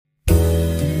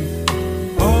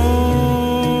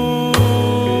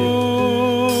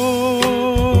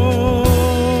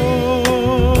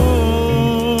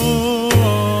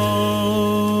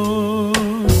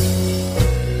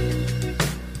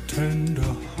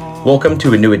Welcome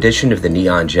to a new edition of the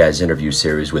Neon Jazz interview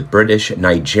series with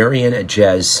British-Nigerian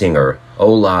jazz singer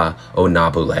Ola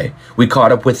Onabulé. We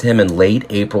caught up with him in late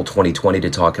April 2020 to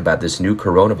talk about this new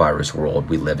coronavirus world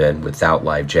we live in without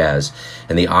live jazz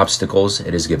and the obstacles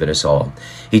it has given us all.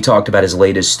 He talked about his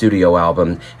latest studio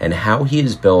album and how he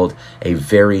has built a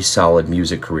very solid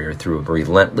music career through a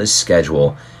relentless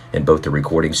schedule in both the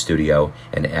recording studio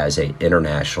and as an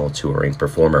international touring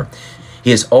performer. He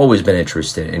has always been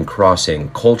interested in crossing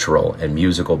cultural and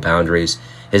musical boundaries.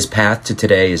 His path to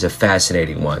today is a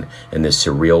fascinating one in this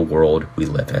surreal world we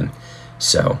live in.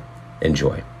 So,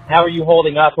 enjoy. How are you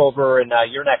holding up over in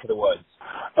your neck of the woods?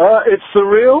 It's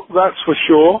surreal, that's for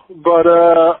sure. But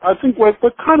I think we're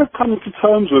kind of coming to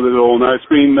terms with it all now. It's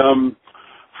been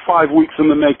 5 weeks in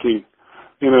the making,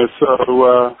 So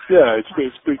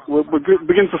we're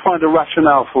beginning to find a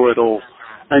rationale for it all.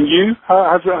 And you?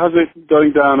 How's it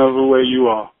going down over where you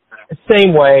are?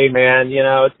 Same way, man.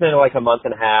 It's been like a month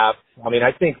and a half. I mean,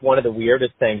 I think one of the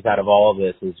weirdest things out of all of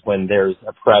this is when there's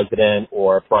a president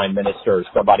or a prime minister or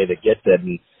somebody that gets it.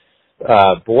 And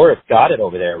Boris got it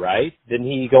over there, right? Didn't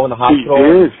he go in the hospital?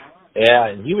 He did. Yeah,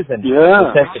 and he was in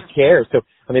intensive care. So,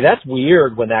 I mean, that's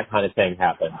weird when that kind of thing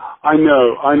happens. I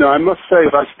know. I must say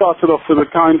that I started off with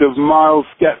a kind of mild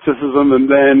skepticism, and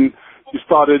then you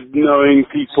started knowing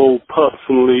people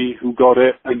personally who got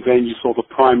it, and then you saw the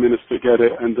Prime Minister get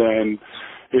it, and then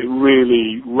it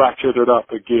really ratcheted up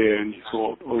a gear, and you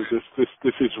thought, oh,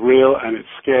 this is real, and it's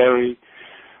scary,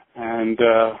 and,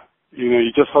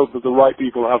 you just hope that the right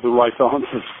people have the right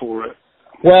answers for it.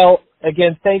 Well,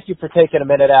 again, thank you for taking a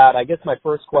minute out. I guess my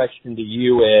first question to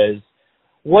you is,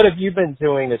 what have you been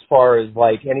doing as far as,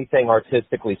 like, anything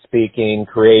artistically speaking,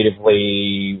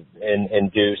 creatively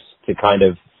induced to kind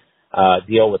of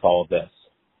deal with all of this?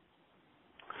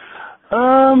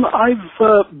 I've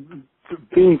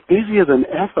been busier than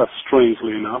ever,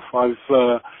 strangely enough.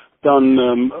 I've done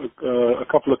a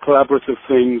couple of collaborative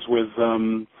things with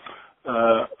the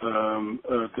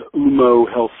UMO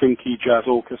Helsinki Jazz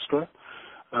Orchestra.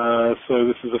 So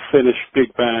this is a Finnish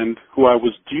big band who I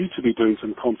was due to be doing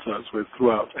some concerts with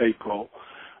throughout April.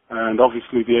 And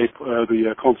obviously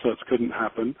the concerts couldn't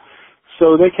happen.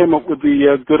 So they came up with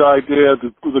the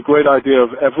great idea of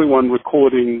everyone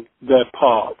recording their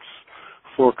parts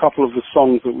for a couple of the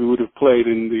songs that we would have played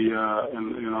in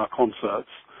our concerts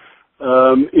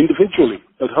individually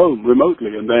at home,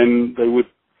 remotely, and then they would,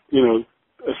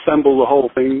 assemble the whole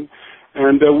thing,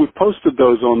 and we've posted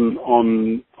those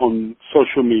on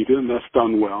social media, and that's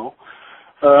done well.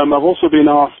 I've also been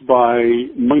asked by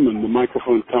Neumann, the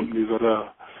microphone company that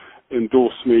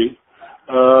endorsed me,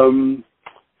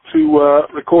 to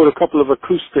record a couple of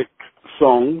acoustic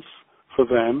songs for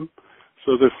them.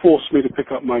 So they forced me to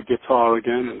pick up my guitar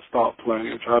again and start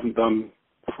playing, which I haven't done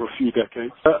for a few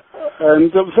decades.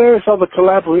 And various other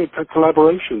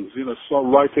collaborations, so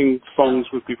writing songs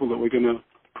with people that we're going to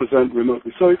present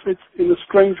remotely. So it's in a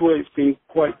strange way, it's been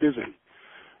quite busy.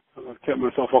 I've kept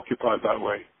myself occupied that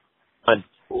way.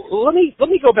 Let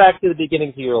me go back to the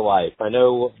beginnings of your life. I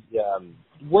know,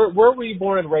 where were you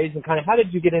born and raised, and kind of how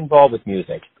did you get involved with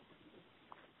music?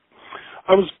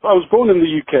 I was born in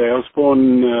the UK. I was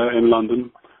born in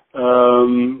London,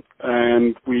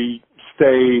 and we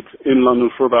stayed in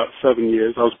London for about 7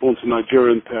 years. I was born to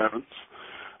Nigerian parents,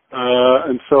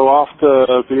 and so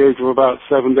after the age of about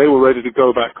 7, they were ready to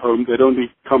go back home. They'd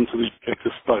only come to the UK to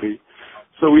study,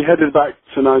 so we headed back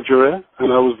to Nigeria,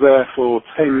 and I was there for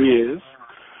 10 years,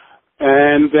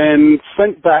 and then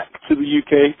sent back to the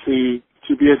UK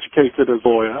to be educated as a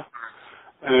lawyer.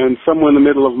 And somewhere in the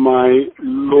middle of my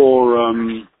law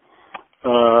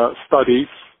studies,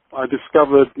 I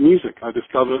discovered music. I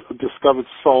discovered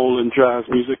soul and jazz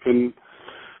music, and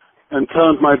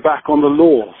turned my back on the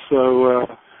law. So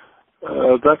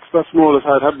that's more or less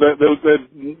how it happened.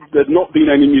 There'd not been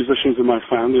any musicians in my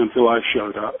family until I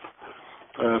showed up.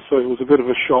 So it was a bit of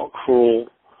a shock for all.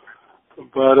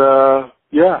 But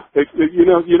you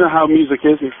know how music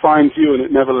is. It finds you and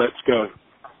it never lets go.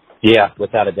 Yeah,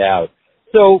 without a doubt.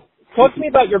 So, talk to me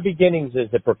about your beginnings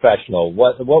as a professional.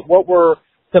 What were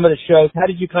some of the shows? How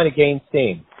did you kind of gain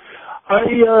steam? I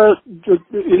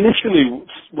initially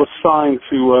was signed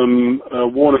to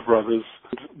Warner Brothers.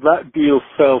 That deal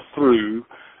fell through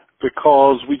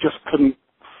because we just couldn't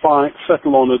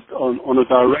settle on a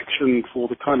direction for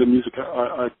the kind of music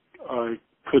I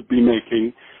could be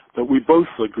making that we both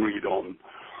agreed on.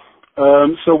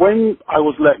 So when I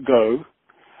was let go,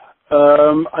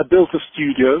 I built a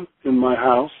studio in my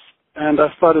house, and I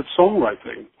started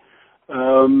songwriting.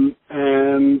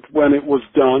 And when it was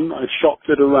done, I shopped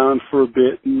it around for a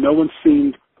bit. No one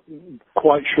seemed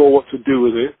quite sure what to do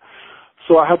with it.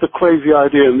 So I had the crazy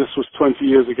idea, and this was 20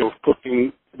 years ago, of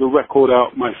putting the record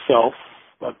out myself.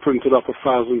 I printed up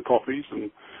 1,000 copies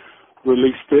and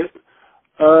released it,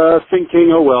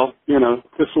 thinking, oh well,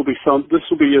 this will be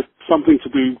something to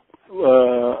do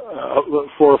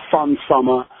for a fun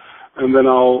summer, and then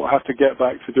I'll have to get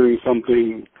back to doing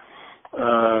something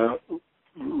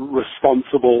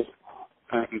responsible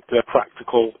and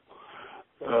practical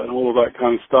and all of that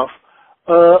kind of stuff.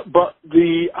 But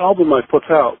the album I put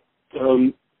out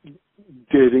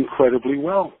did incredibly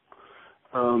well.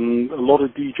 A lot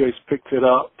of DJs picked it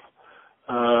up,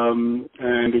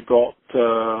 and it got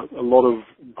a lot of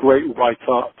great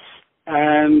write-ups,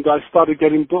 and I started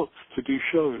getting booked to do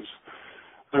shows,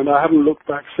 and I haven't looked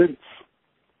back since.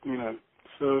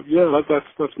 So yeah,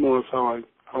 that's more of how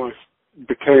I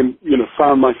became,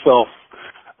 found myself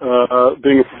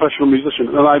being a professional musician,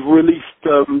 and I've released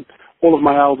all of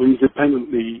my albums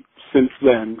independently since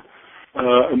then,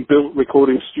 and built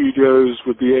recording studios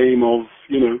with the aim of,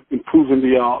 improving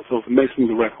the art of making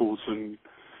the records and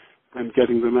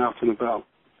getting them out and about.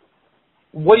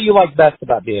 What do you like best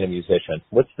about being a musician?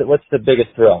 What's the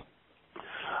biggest thrill?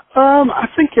 I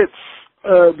think it's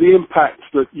the impact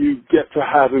that you get to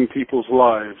have in people's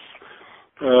lives,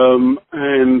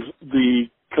 and the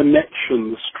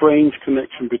connection, the strange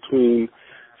connection between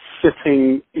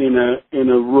sitting in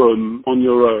a room on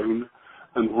your own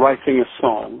and writing a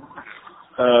song,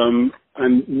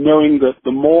 and knowing that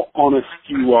the more honest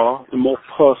you are, the more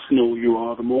personal you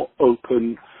are, the more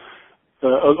open,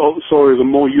 the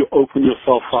more you open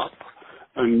yourself up,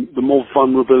 and the more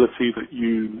vulnerability that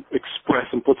you express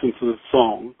and put into the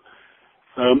song,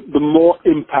 the more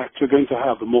impact you're going to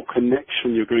have, the more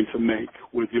connection you're going to make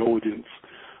with the audience,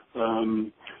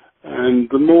 and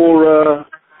the more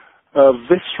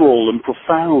visceral and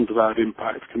profound that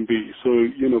impact can be. So,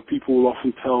 people will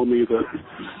often tell me that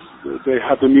they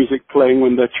had the music playing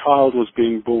when their child was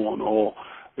being born, or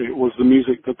it was the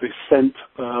music that they sent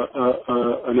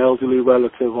an elderly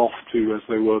relative off to as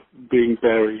they were being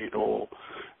buried, or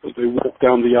as they walked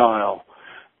down the aisle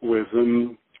with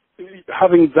them.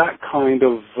 Having that kind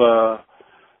of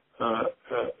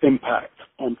impact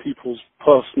on people's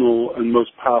personal and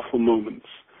most powerful moments,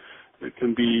 it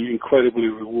can be incredibly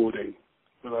rewarding,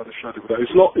 without a shadow of a doubt.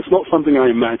 It's not something I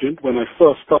imagined. When I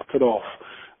first started off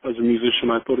as a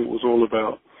musician, I thought it was all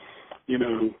about,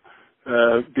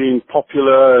 being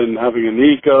popular and having an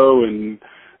ego and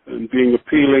being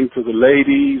appealing to the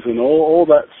ladies and all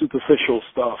that superficial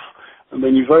stuff. And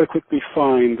then you very quickly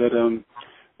find that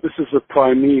this is a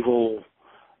primeval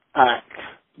act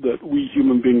that we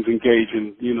human beings engage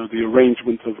in, the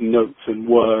arrangement of notes and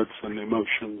words and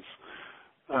emotions,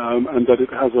 and that it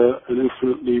has an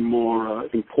infinitely more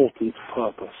important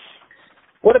purpose.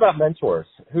 What about mentors?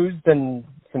 Who's been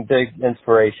some big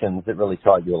inspirations that really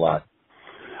taught you a lot?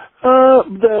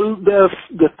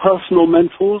 They're personal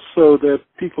mentors, so they're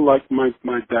people like my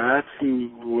dad, who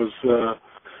was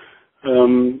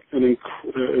an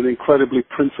incredibly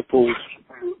principled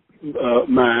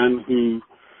man who,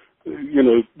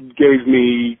 gave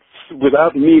me,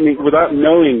 without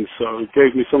knowing so,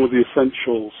 gave me some of the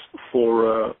essentials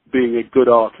for being a good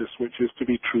artist, which is to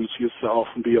be true to yourself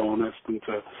and be honest, and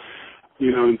to,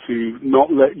 and to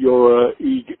not let your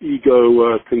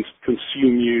ego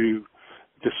consume you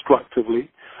destructively.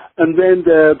 And then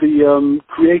there are the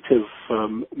creative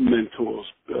mentors,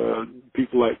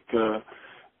 people like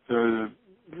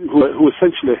who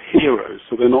essentially are heroes.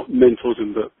 So they're not mentors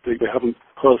in that they haven't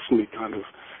personally kind of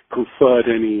conferred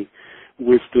any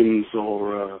wisdoms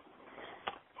or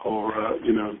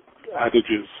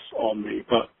adages on me,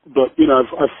 but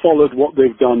I've followed what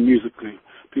they've done musically.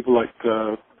 People like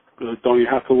Donny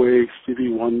Hathaway, Stevie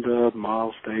Wonder,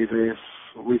 Miles Davis,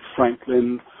 Aretha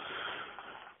Franklin.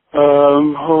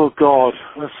 Oh God,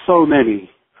 there's so many.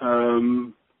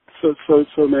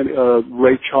 So many.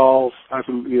 Ray Charles,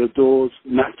 absolutely adored.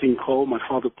 Nat King Cole, my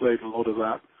father played a lot of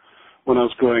that when I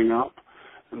was growing up,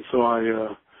 and so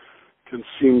I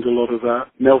consumed a lot of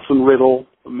that. Nelson Riddle,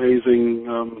 amazing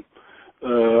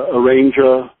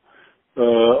arranger,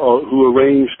 who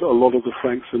arranged a lot of the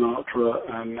Frank Sinatra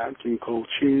and Nat King Cole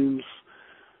tunes.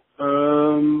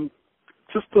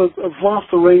 Just a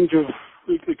vast range of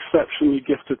exceptionally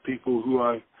gifted people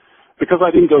because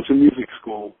I didn't go to music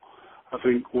school, I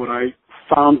think what I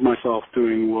found myself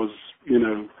doing was,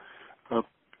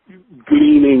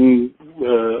 gleaning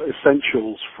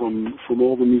essentials from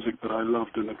all the music that I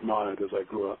loved and admired as I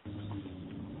grew up.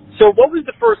 So what was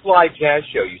the first live jazz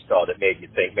show you saw that made you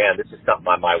think, man, this is something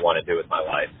I might want to do with my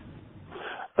life?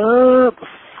 The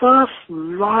first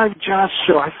live jazz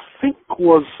show, I think,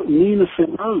 was Nina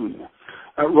Simone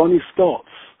at Ronnie Scott's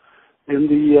in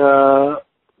the,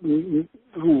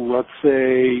 I'd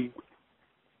say,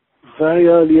 very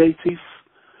early 80s.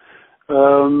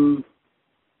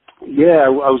 Yeah, I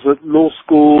was at law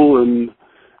school, and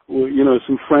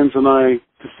some friends and I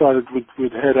decided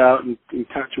we'd head out and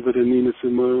catch a bit of Nina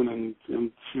Simone, and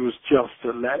she was just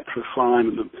electrifying,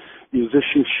 and the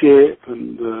musicianship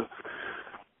and the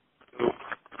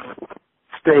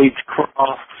stage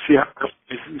craft. She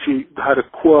had a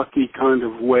quirky kind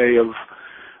of way of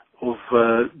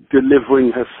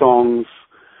delivering her songs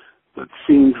that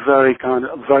seemed very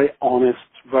honest,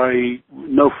 very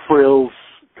no frills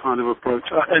kind of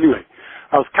approach. Anyway,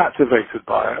 I was captivated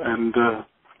by it, and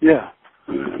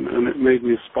and it made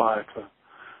me aspire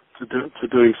to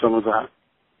doing some of that.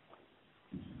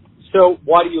 So,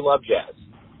 why do you love jazz?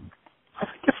 I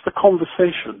think it's the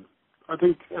conversation. I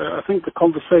think the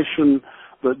conversation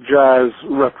that jazz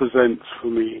represents for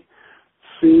me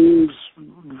seems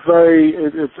very.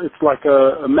 It's like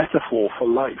a metaphor for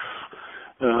life.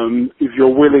 If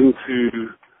you're willing to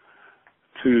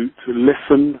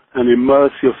listen and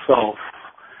immerse yourself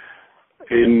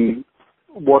in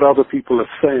what other people are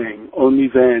saying, only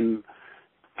then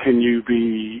can you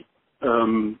be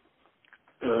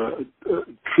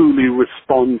truly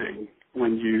responding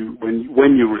when you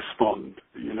respond.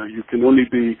 You can only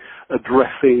be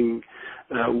addressing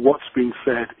what's being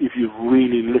said if you've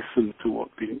really listened to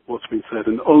what's been said,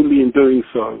 and only in doing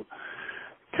so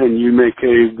can you make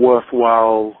a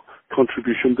worthwhile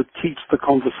contribution that keeps the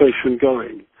conversation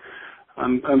going.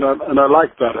 And I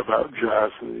like that about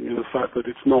jazz, the fact that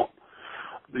it's not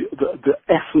the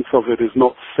essence of it is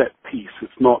not set piece.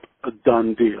 It's not a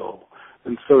done deal.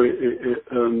 And so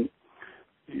in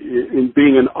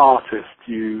being an artist,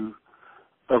 you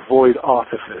avoid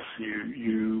artifice.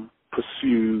 You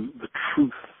pursue the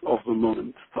truth of the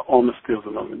moment, the honesty of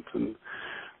the moment, and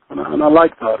I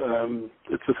like that.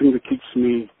 It's a thing that keeps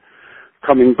me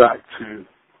coming back to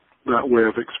that way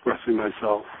of expressing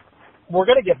myself. We're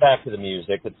going to get back to the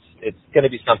music. It's going to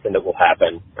be something that will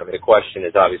happen. I mean, the question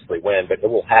is obviously when, but it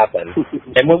will happen.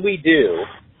 And when we do,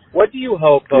 what do you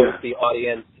hope both the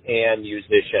audience and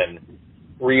musician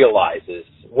realizes?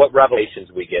 What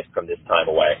revelations we get from this time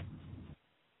away?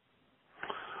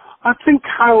 I think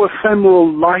how ephemeral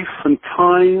life and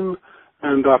time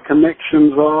and our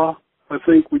connections are. I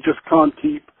think we just can't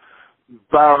keep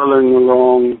barreling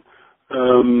along,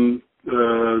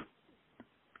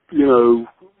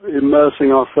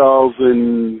 immersing ourselves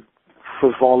in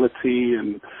frivolity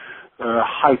and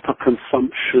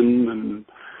hyperconsumption, and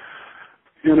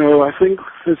I think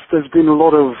there's been a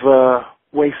lot of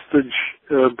wastage,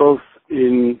 both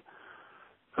in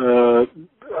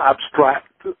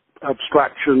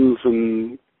abstractions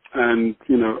and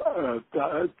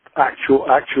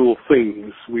actual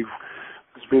things.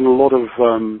 There's been a lot of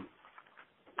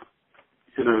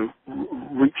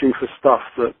reaching for stuff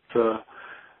that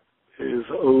is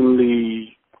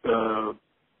only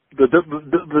that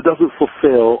doesn't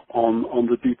fulfill on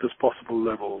the deepest possible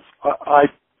levels. I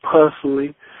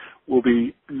personally will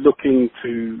be looking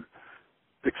to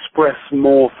express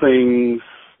more things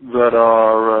that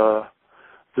are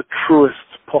the truest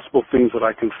possible things that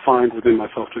I can find within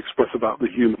myself to express about the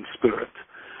human spirit,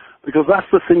 because that's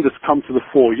the thing that's come to the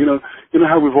fore. You know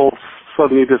how we've all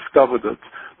suddenly discovered that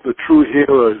the true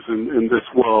heroes in this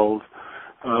world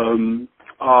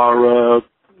are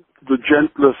the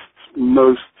gentlest,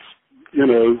 most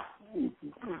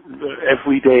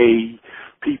everyday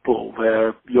people.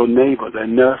 They're your neighbor. They're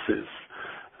nurses,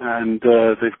 and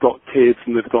they've got kids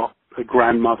and they've got a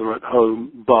grandmother at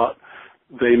home, but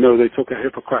they know they took a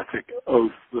Hippocratic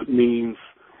oath that means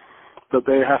that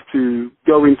they have to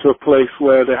go into a place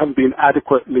where they haven't been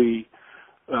adequately,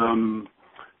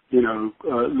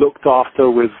 looked after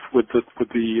with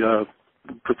the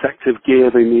protective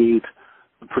gear they need,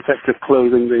 the protective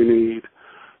clothing they need.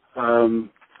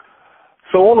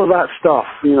 So all of that stuff,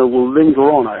 will linger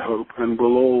on, I hope, and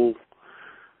we'll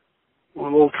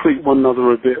all treat one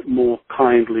another a bit more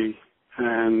kindly,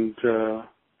 and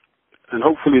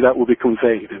hopefully that will be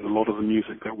conveyed in a lot of the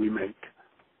music that we make.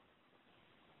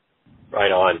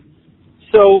 Right on.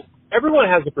 So everyone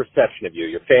has a perception of you,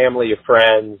 your family, your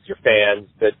friends, your fans,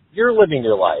 but you're living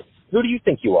your life. Who do you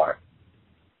think you are?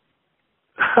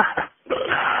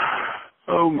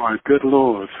 Oh my good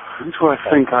Lord, who do I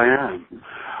think I am?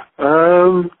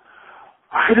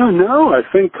 I don't know. I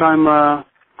think I'm a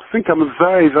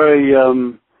very, very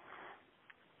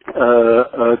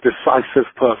decisive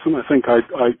person. I think I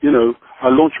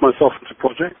launch myself into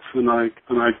projects and I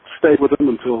stay with them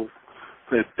until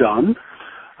they're done.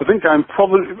 I think I'm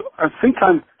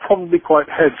probably quite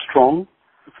headstrong.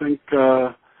 I think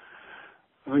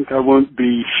I think I won't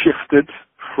be shifted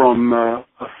from a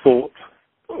thought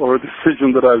or a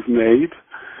decision that I've made.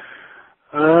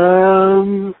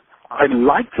 I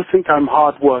like to think I'm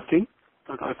hardworking.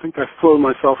 I think I throw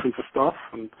myself into stuff,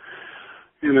 and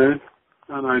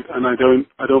I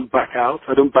don't back out.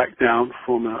 I don't back down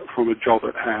from a job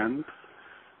at hand.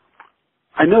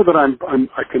 I know that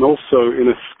I can also, in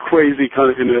a crazy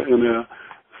kind of in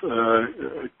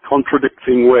a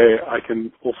contradicting way, I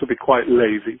can also be quite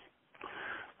lazy.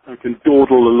 I can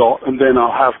dawdle a lot, and then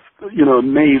I'll have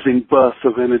amazing bursts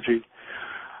of energy.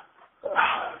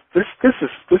 This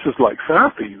is like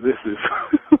therapy. This is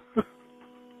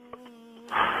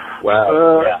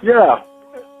wow. Yeah.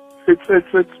 It's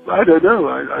I don't know.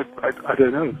 I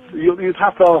don't know. You'd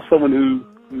have to ask someone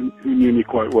who knew me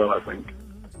quite well, I think.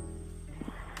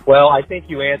 Well, I think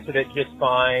you answered it just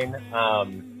fine.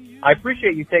 I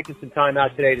appreciate you taking some time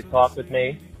out today to talk with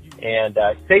me, and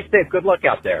stay safe. Good luck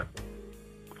out there.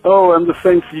 Oh, and the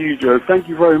same to you, Joe. Thank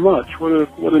you very much.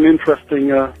 What an interesting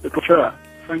little chat.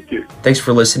 Thank you. Thanks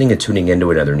for listening and tuning in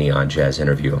to another Neon Jazz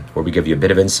interview, where we give you a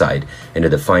bit of insight into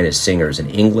the finest singers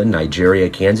in England, Nigeria,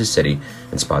 Kansas City,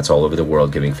 and spots all over the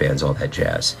world, giving fans all that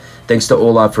jazz. Thanks to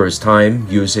Ola for his time,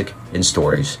 music, and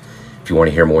stories. If you want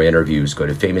to hear more interviews, go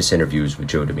to Famous Interviews with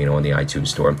Joe Domino on the iTunes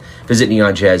Store. Visit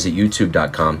neonjazz at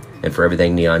youtube.com, and for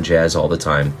everything Neon Jazz all the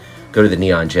time, go to the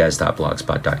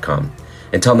neonjazz.blogspot.com.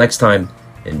 Until next time,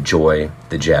 enjoy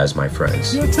the jazz, my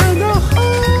friends.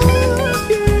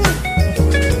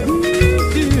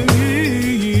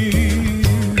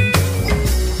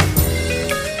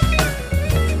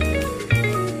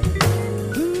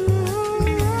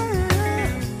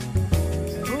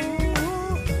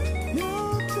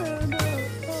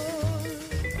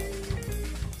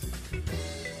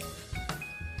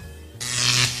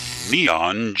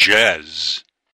 Neon Jazz.